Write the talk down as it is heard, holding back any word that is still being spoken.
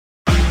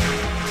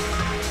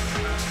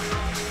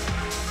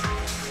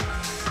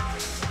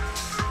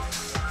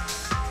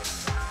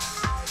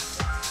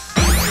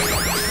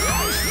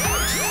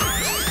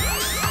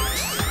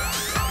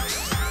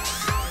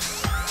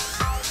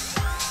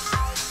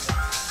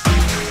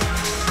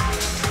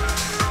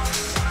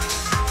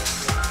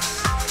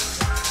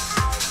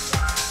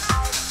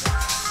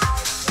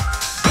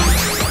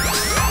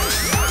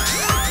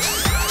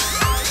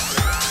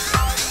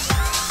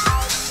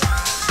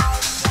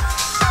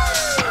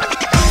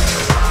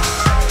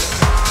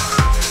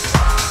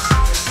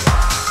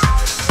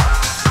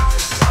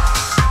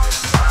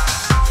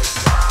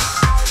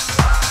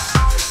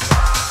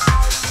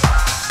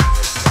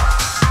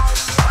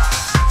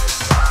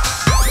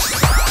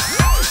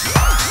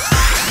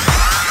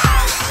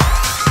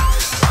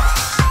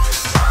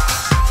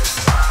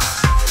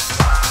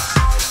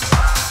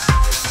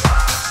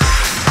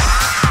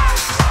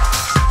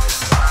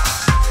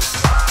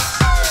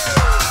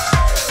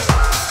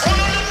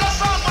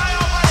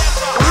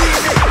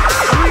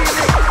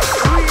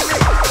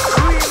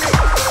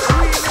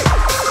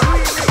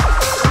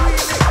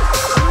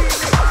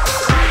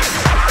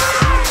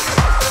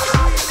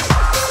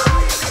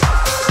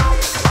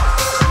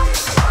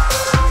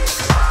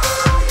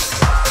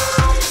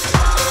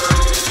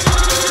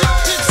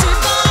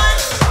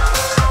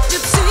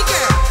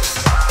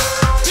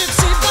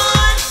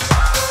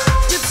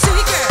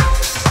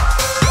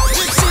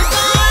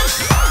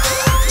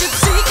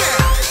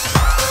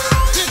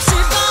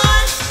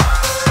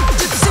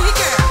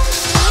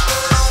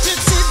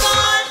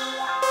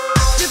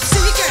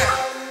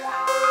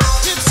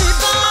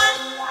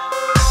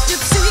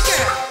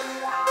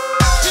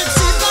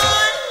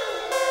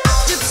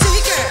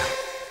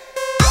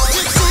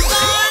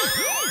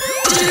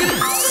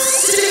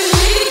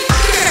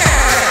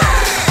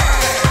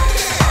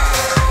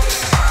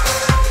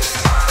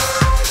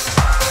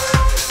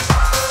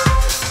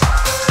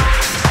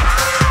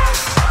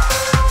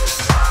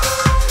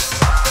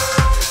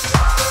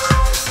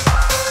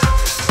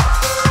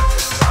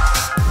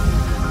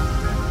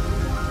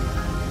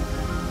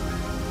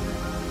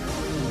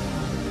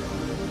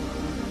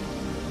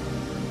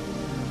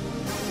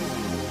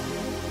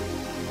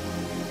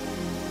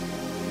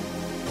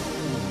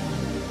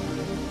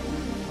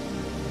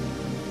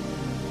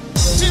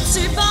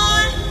gypsy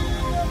boy,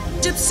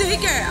 gypsy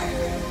girl,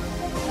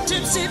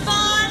 gypsy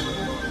boy,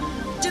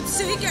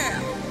 gypsy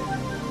girl,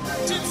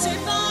 gypsy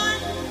boy,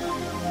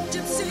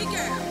 gypsy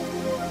girl,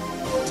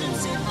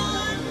 gypsy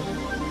boy,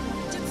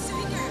 gypsy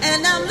girl.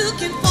 And I'm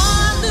looking for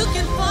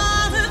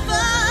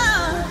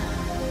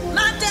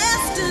my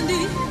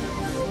destiny,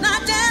 my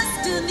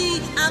destiny.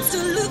 I'm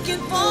still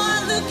looking for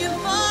my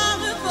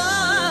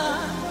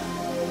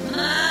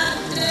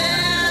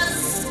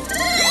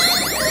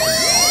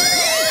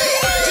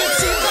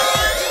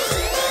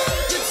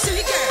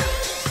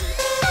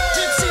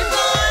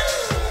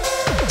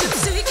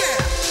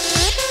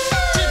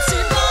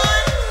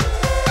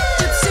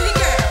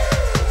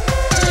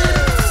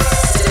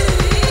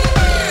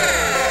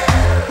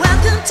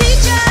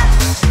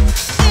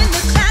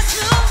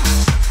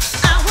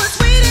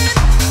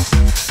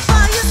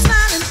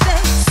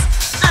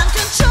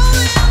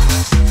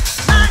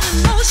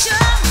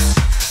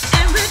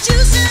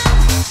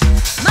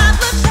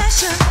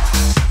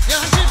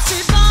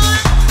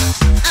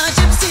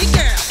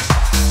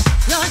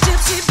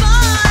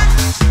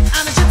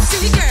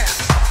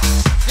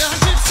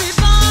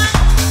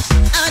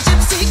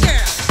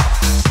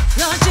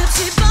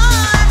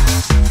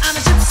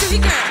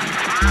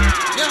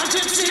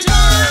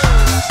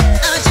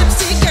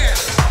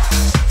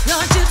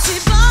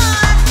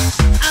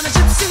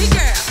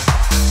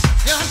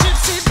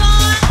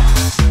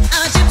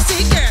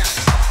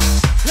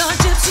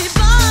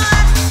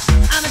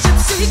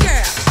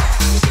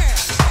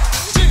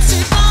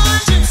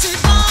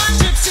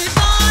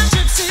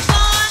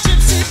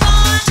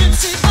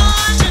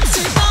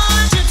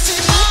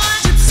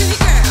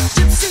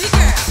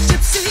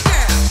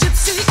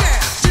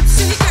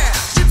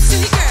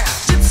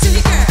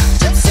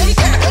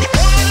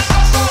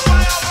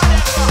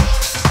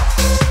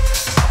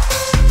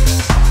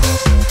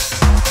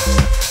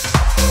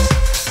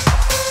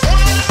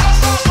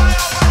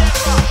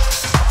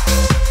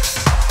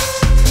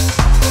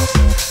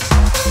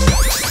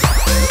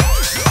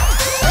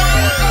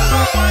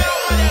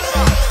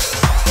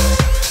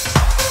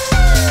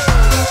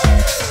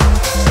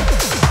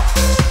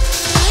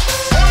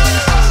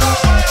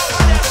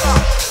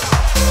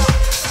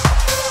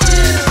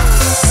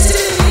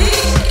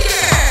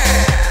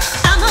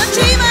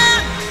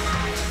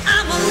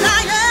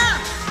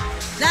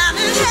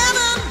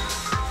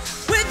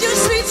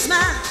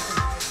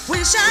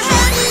Wish I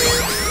had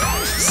you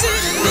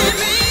sitting near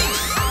me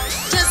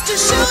just to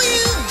show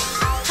you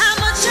how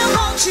much I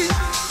want you.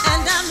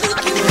 And I'm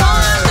looking for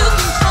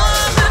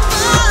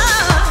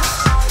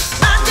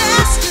my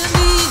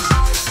destiny,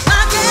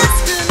 my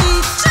destiny.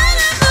 And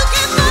I'm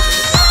looking for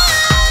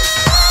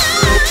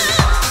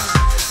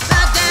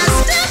my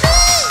destiny.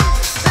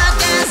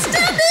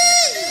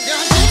 You're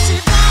a gypsy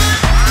boy,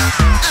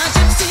 a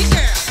gypsy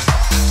girl.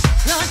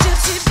 You're a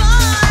gypsy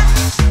boy,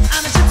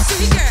 I'm a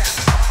gypsy girl.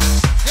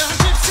 You're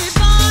a gypsy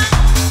boy,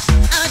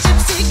 a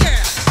gypsy girl.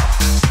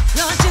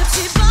 You're a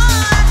gypsy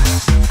boy,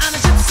 I'm a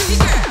gypsy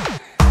girl.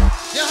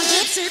 You're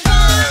a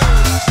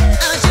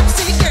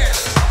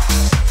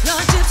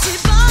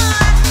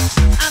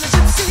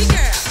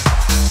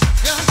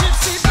gypsy boy, a gypsy girl. You're a gypsy boy, I'm a gypsy girl. You're a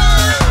gypsy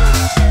boy,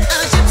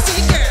 a gypsy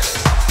girl.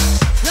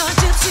 You're a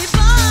gypsy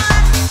boy,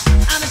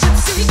 I'm a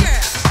gypsy girl.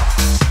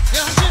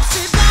 You're a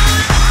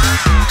gypsy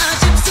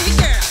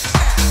boy,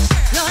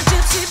 a gypsy girl. You're a gypsy boy, I'm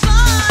a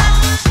gypsy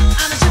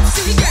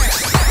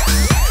girl. You're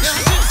a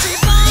gypsy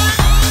boy,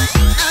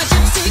 a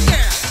gypsy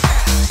girl.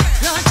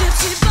 You're a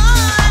gypsy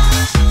boy,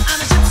 I'm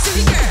a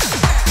gypsy girl.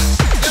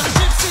 You're a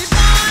gypsy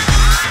boy,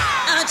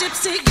 a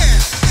gypsy girl.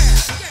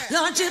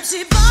 You're a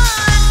gypsy boy,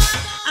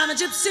 I'm a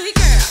gypsy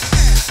girl.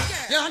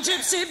 You're a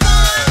gypsy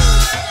boy,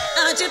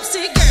 a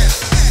gypsy girl.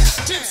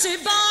 Gypsy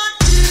boy,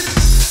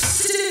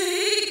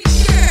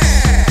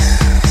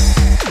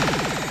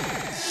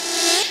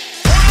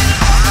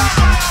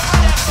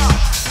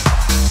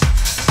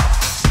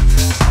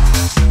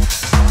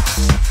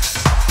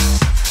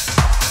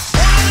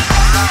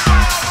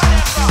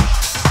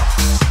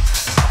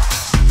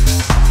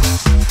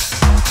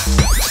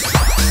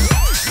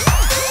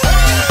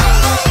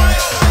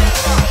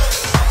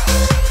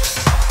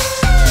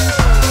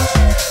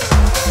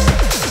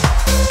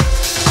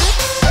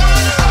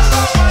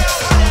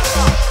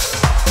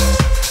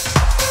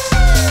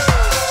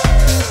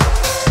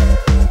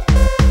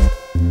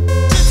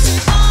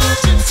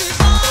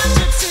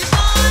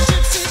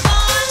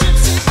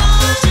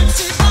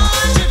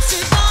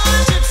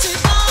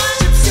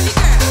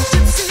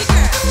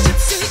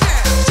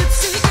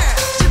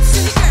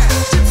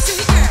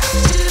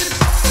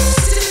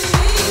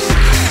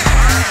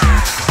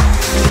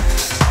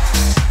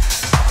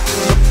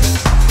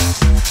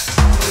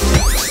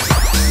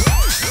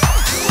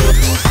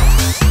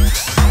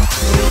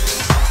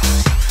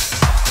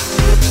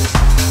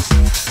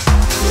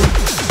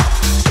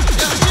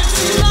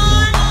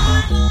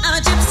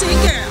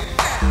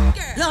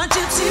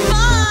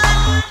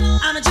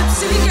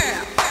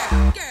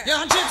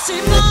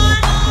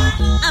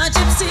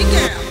 gypsy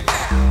girl.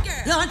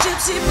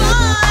 Gypsy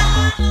boy,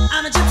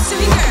 I'm a gypsy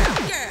girl.